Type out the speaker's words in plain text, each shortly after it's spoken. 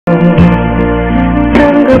Tanggapin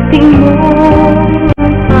mo ang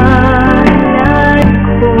palad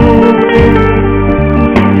ko.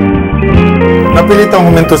 Napilitang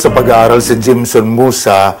huminto sa pag-aaral si Jimson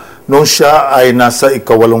Musa nung siya ay nasa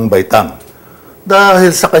ika-8 baitang. Dahil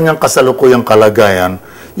sa kanyang kasalukuyang kalagayan,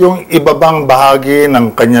 yung ibabang bahagi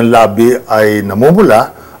ng kanyang labi ay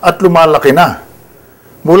namumula at lumalaki na.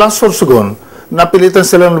 Mula Sorsogon, napilitan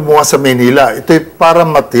silang lumuwas sa Maynila. Ito'y para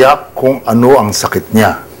matiyak kung ano ang sakit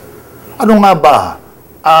niya. Ano nga ba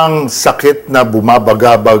ang sakit na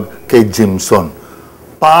bumabagabag kay Jimson?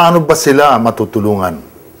 Paano ba sila matutulungan?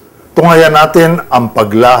 Tunghayan natin ang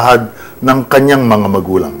paglahad ng kanyang mga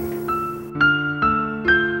magulang.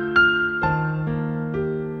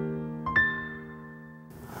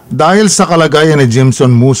 Dahil sa kalagayan ni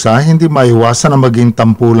Jimson Musa, hindi maiwasan na maging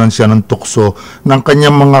tampulan siya ng tukso ng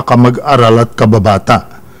kanyang mga kamag-aral at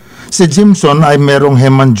kababata. Si Jimson ay merong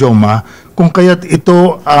hemangioma kung kaya't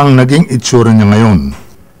ito ang naging itsura niya ngayon.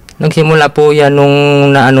 Nagsimula po yan nung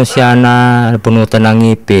naano siya na punutan ng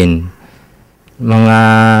ngipin. Mga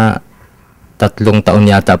 3 taon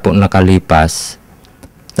yata po nakalipas.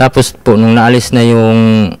 Tapos po nung naalis na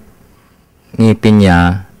yung ngipin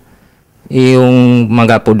niya, yung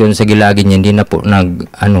maga po doon sa gilagi niya, hindi na po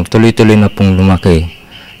tuloy-tuloy na pong lumaki.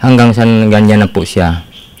 Hanggang sa ganyan na po siya.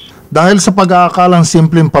 Dahil sa pag-aakalang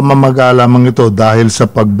simpleng pamamaga lamang ito dahil sa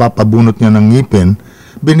pagpapabunot niya ng ngipin,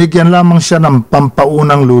 binigyan lamang siya ng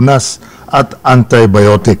pampaunang lunas at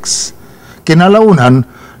antibiotics. Kinalaunan,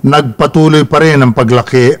 nagpatuloy pa rin ang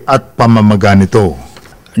paglaki at pamamaga nito.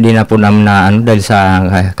 Hindi na po namin dahil sa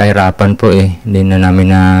kahirapan po Hindi na namin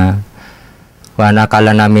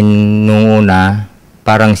nakala namin nung una,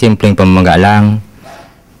 parang simpleng pamamaga lang.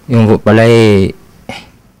 Yung po pala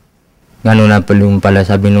gano'n na pala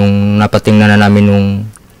sabi nung napatingnan na namin nung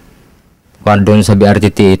doon sa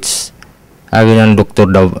BRTTH. Sabi ng doktor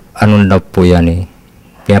daw, daw po yan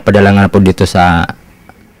Pinapadala nga po dito sa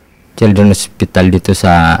Children's Hospital dito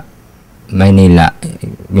sa Maynila.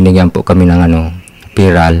 Binigyan po kami ng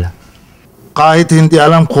piral. Kahit hindi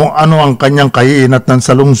alam kung ano ang kanyang kahihinatnan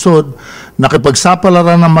sa lungsod,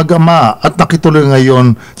 nakipagsapalaran ng mag-ama at nakituloy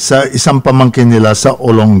ngayon sa isang pamangkin nila sa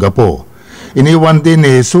Olongapo. Iniwan din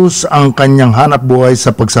ni Jesus ang kanyang hanap buhay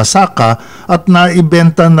sa pagsasaka at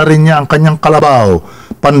naibenta na rin niya ang kanyang kalabaw,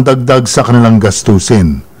 pandagdag sa kanilang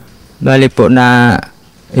gastusin. Bali po na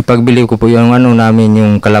ipagbili ko po yung namin,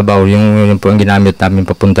 yung kalabaw, yung po ang ginamit namin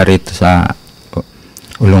papunta rito sa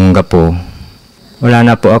Olongapo. Wala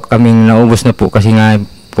na po kaming naubos na po kasi nga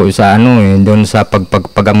po sa doon sa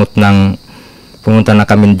pagpagamot ng pumunta na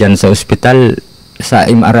kami diyan sa ospital. Sa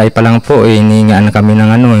MRI pa lang po hiningaan kami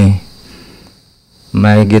ng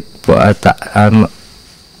mahigit po ata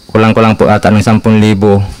kulang-kulang po ata ng 10,000.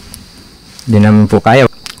 Di namin po kaya.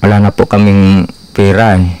 Wala na po kaming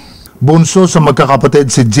pera Bunso sa magkakapatid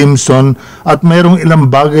si Jimson at mayroong ilang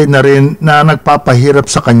bagay na rin na nagpapahirap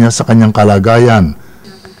sa kanyang kalagayan.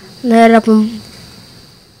 Nahirap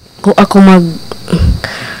kung ako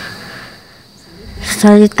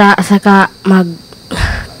salita saka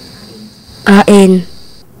kain.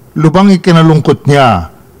 Lubang ikinalungkot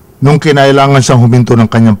niya nung kinailangan siyang huminto ng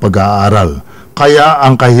kanyang pag-aaral. Kaya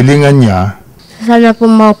ang kahilingan niya, sana po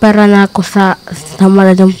maopera na ako sa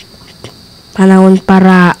malalang panahon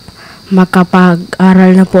para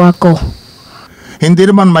makapag-aral na po ako. hindi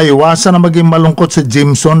naman maiwasan na maging malungkot si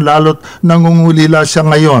Jimson lalo't nangungulila siya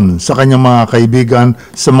ngayon sa kanyang mga kaibigan,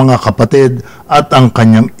 sa mga kapatid at ang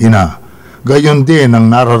kanyang ina. Gayon din ang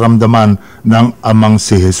nararamdaman ng amang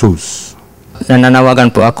si Jesus.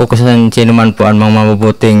 Nananawagan po ako kung sino man po ang mga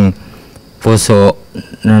mabubuting puso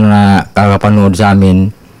na nakakapanood sa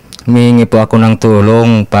amin. Humingi po ako ng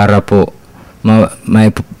tulong para po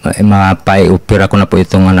mapaiupira ko na po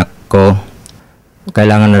itong anak ko.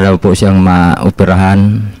 Kailangan na daw po siyang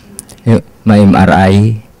maoperahan,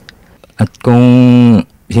 ma-MRI. At kung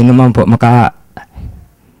sino man po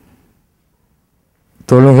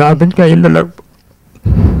tulong sa amin, kayo na lang po.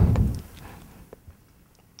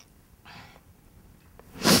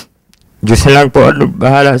 Diyos na lang po ano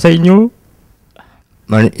bahala sa inyo.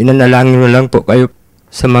 Inanalangin na lang po kayo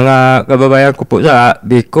sa mga kababayan ko po sa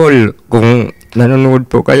Bicol. Kung nanonood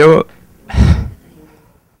po kayo,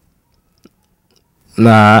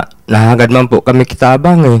 nahagad man po kami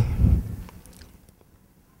kitabang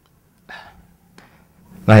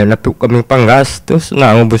Ngayon na po kami panggastos,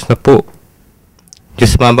 naubos na po.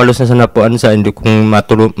 Diyos mabalos na sana po sa hindi kung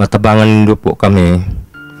matabangan nindo po kami.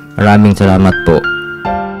 Maraming salamat po.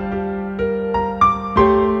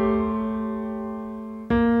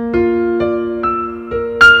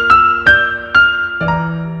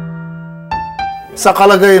 Sa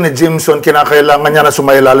kalagayan ni Jimson, kinakailangan niya na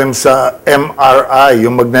sumailalim sa MRI,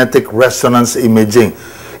 yung magnetic resonance imaging.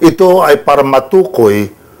 Ito ay para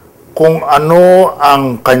matukoy kung ano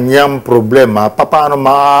ang kanyang problema, paano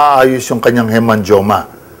maaayos yung kanyang hemangioma.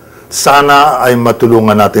 Sana ay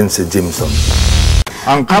matulungan natin si Jimson.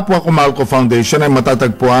 Ang Kapwa Mahal Foundation ay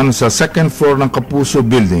matatagpuan sa second floor ng Kapuso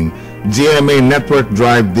Building, GMA Network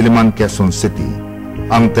Drive, Diliman, Quezon City.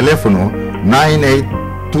 Ang telepono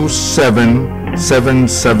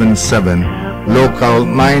 9827-777, local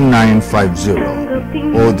 9950,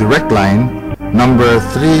 o direct line number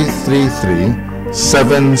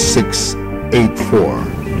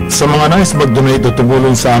 333-7684. Sa mga nais mag-donate o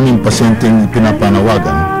tumulong sa aming pasyenteng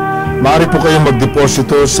pinapanawagan, maaari po kayong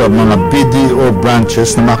magdeposito sa mga BDO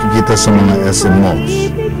branches na makikita sa mga SM malls.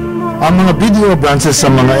 Ang mga BDO branches sa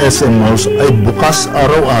mga SM malls ay bukas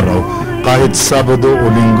araw-araw kahit Sabado o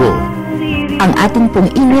Linggo. Ang ating pong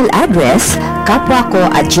email address,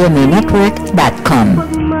 kapwako@gmailnetwork.com.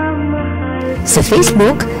 Sa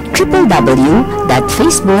Facebook,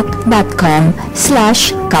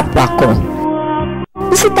 www.facebook.com/kapwako.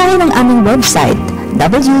 Bisitahin ang aming website,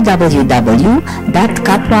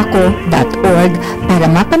 www.kapwako.org, para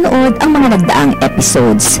mapanood ang mga nagdaang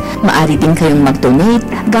episodes. Maaari din kayong mag-donate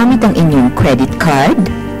gamit ang inyong credit card,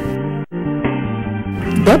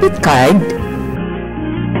 debit card,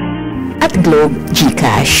 at Globe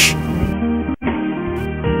GCash.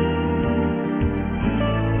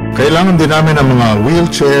 Kailangan din namin ng mga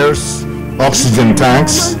wheelchairs, oxygen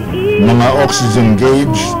tanks, mga oxygen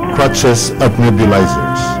gauge, crutches at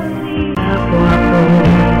nebulizers.